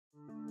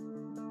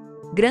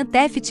Grand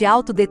Theft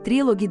Auto The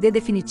Trilogy The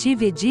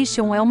Definitive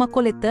Edition é uma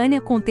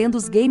coletânea contendo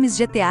os games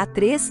GTA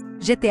 3,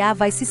 GTA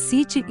Vice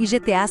City e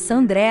GTA San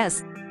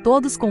Andreas,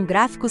 todos com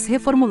gráficos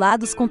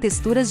reformulados com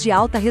texturas de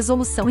alta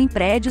resolução em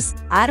prédios,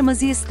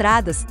 armas e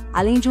estradas,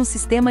 além de um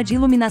sistema de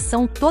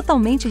iluminação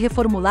totalmente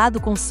reformulado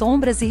com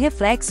sombras e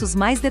reflexos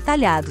mais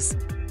detalhados.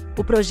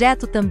 O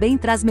projeto também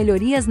traz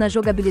melhorias na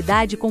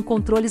jogabilidade com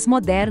controles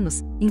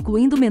modernos,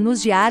 incluindo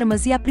menus de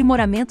armas e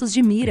aprimoramentos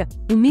de mira,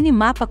 um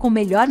minimapa com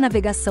melhor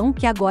navegação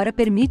que agora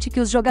permite que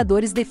os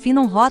jogadores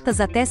definam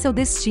rotas até seu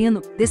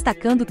destino,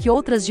 destacando que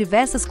outras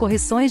diversas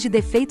correções de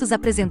defeitos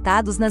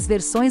apresentados nas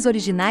versões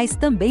originais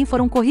também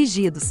foram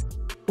corrigidos.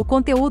 O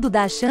conteúdo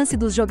dá a chance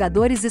dos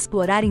jogadores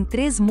explorarem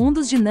 3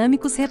 mundos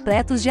dinâmicos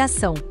repletos de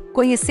ação,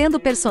 conhecendo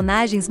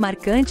personagens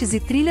marcantes e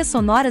trilhas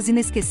sonoras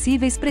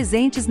inesquecíveis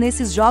presentes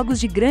nesses jogos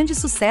de grande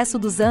sucesso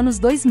dos anos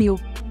 2000.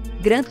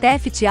 Grand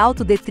Theft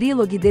Auto The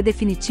Trilogy The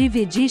Definitive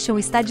Edition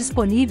está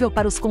disponível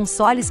para os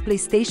consoles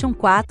PlayStation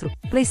 4,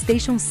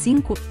 PlayStation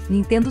 5,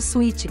 Nintendo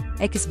Switch,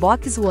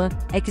 Xbox One,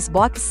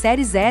 Xbox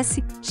Series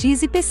S,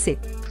 X e PC.